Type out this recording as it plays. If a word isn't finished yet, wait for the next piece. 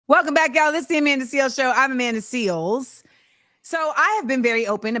Welcome back, y'all. This is the Amanda Seales Show. I'm Amanda Seales. So I have been very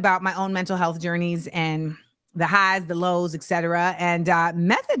open about my own mental health journeys and the highs, the lows, etc. And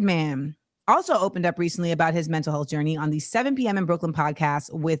Method Man also opened up recently about his mental health journey on the 7 p.m. in Brooklyn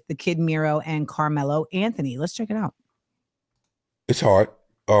podcast with the Kid Miro and Carmelo Anthony. Let's check it out. It's hard.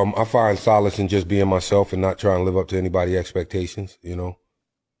 I find solace in just being myself and not trying to live up to anybody's expectations,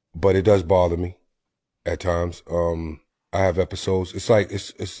 but it does bother me at times. I have episodes.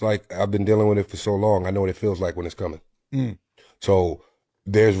 It's like I've been dealing with it for so long. I know what it feels like when it's coming. So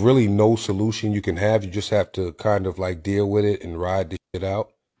there's really no solution you can have. You just have to kind of like deal with it and ride the shit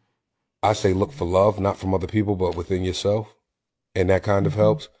out. I say look for love, not from other people, but within yourself. And that kind of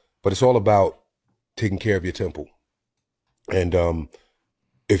helps. But it's all about taking care of your temple. And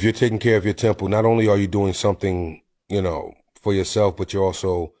if you're taking care of your temple, not only are you doing something, for yourself, but you're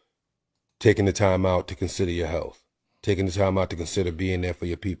also taking the time out to consider your health, taking the time out to consider being there for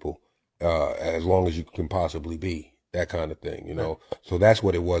your people as long as you can possibly be, that kind of thing, Right. So that's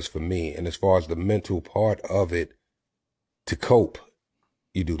what it was for me. And as far as the mental part of it, to cope,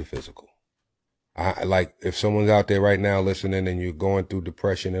 you do the physical. I like if someone's out there right now listening and you're going through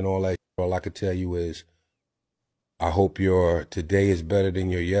depression and all that, all I could tell you is I hope your today is better than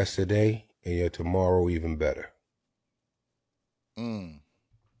your yesterday and your tomorrow even better.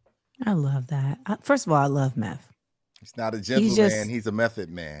 I love that. First of all, I love Meth. He's not a gentleman. He's a method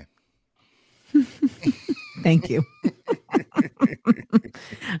man. Thank you.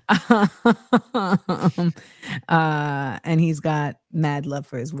 And he's got mad love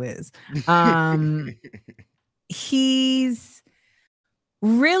for his whiz. He's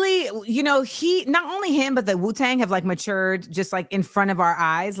really, he, not only him, but the Wu-Tang have like matured just like in front of our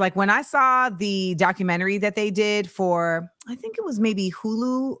eyes. Like when I saw the documentary that they did for, I think it was maybe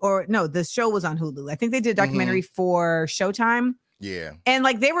Hulu or no, the show was on Hulu. I think they did a documentary for Showtime. Yeah. And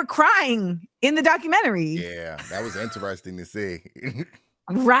like they were crying in the documentary. Yeah, that was interesting to see.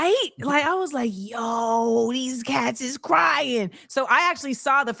 Right? Like I was like, yo, these cats is crying. So I actually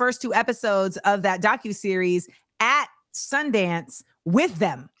saw the first 2 episodes of that docuseries at Sundance with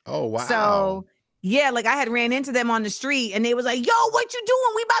them. Oh, wow. So yeah, like I had ran into them on the street and they was like, yo, what you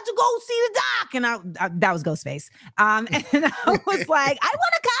doing? We about to go see the doc. And I that was Ghostface. And I was like, I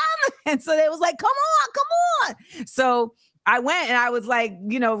want to come. And so they was like, come on. So I went and I was like,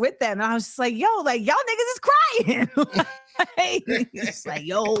 with them. And I was just like, yo, like y'all niggas is crying. It's like,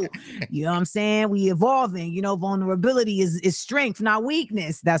 yo, you know what I'm saying? We evolving, vulnerability is strength, not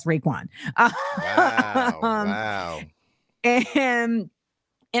weakness. That's Raekwon. Wow.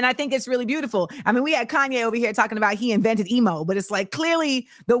 And I think it's really beautiful. I mean, we had Kanye over here talking about he invented emo, but it's like clearly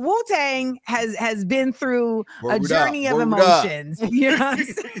the Wu-Tang has been through a journey of emotions. You know what I'm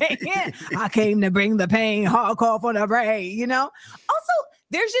saying? I came to bring the pain, hardcore for the brain, Also,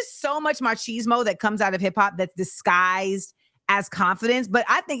 there's just so much machismo that comes out of hip hop that's disguised as confidence, but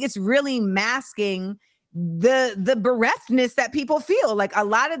I think it's really masking the bereftness that people feel. Like a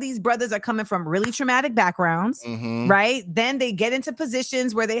lot of these brothers are coming from really traumatic backgrounds, right? Then they get into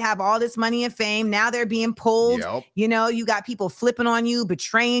positions where they have all this money and fame. Now they're being pulled. Yep. You got people flipping on you,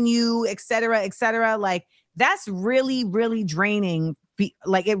 betraying you, et cetera, et cetera. Like that's really, really draining.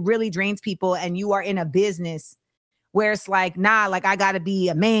 Like it really drains people. And you are in a business where it's like, nah, like I gotta be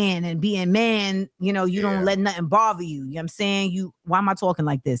a man, and being man, you don't let nothing bother you. You know what I'm saying? Why am I talking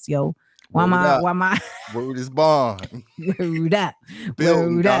like this, yo? Why am I? Word is bond. Word up.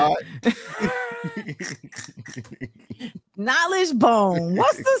 Word up. Knowledge bone.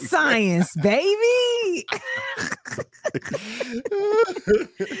 What's the science, baby?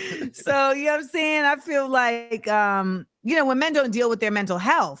 So, you know what I'm saying? I feel like, when men don't deal with their mental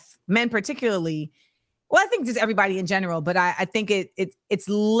health, men particularly, well, I think just everybody in general, but I think it's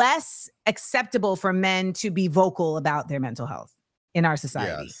less acceptable for men to be vocal about their mental health in our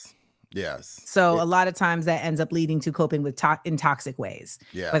society. Yes. So a lot of times that ends up leading to coping with in toxic ways,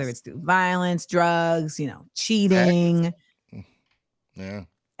 whether it's through violence, drugs, cheating. Yeah.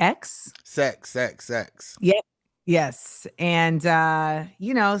 Sex. Yep. Yes. And,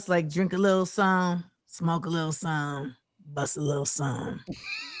 it's like drink a little some, smoke a little some, bust a little some.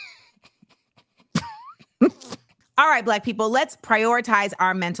 All right, Black people, let's prioritize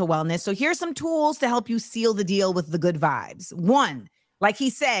our mental wellness. So here's some tools to help you seal the deal with the good vibes. 1, like he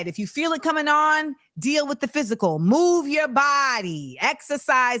said, if you feel it coming on, deal with the physical. Move your body.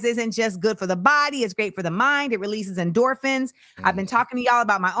 Exercise isn't just good for the body. It's great for the mind. It releases endorphins. I've been talking to y'all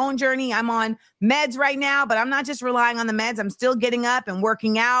about my own journey. I'm on meds right now, but I'm not just relying on the meds. I'm still getting up and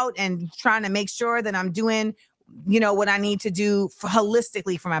working out and trying to make sure that I'm doing, what I need to do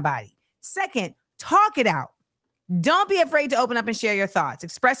holistically for my body. 2nd, talk it out. Don't be afraid to open up and share your thoughts.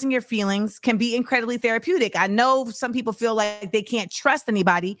 Expressing your feelings can be incredibly therapeutic. I know some people feel like they can't trust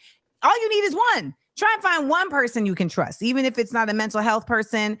anybody. All you need is one. Try and find one person you can trust, even if it's not a mental health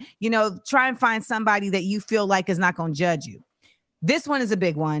person. Try and find somebody that you feel like is not going to judge you. This one is a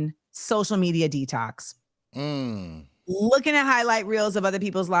big one. Social media detox. Looking at highlight reels of other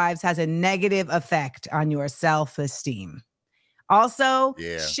people's lives has a negative effect on your self-esteem. Also,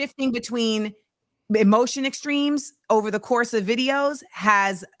 shifting between emotion extremes over the course of videos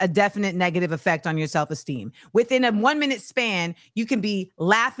has a definite negative effect on your self-esteem. Within a 1 minute span, you can be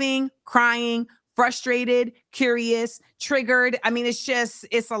laughing, crying, frustrated, curious, triggered. I mean,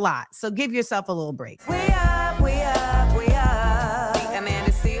 it's a lot. So give yourself a little break.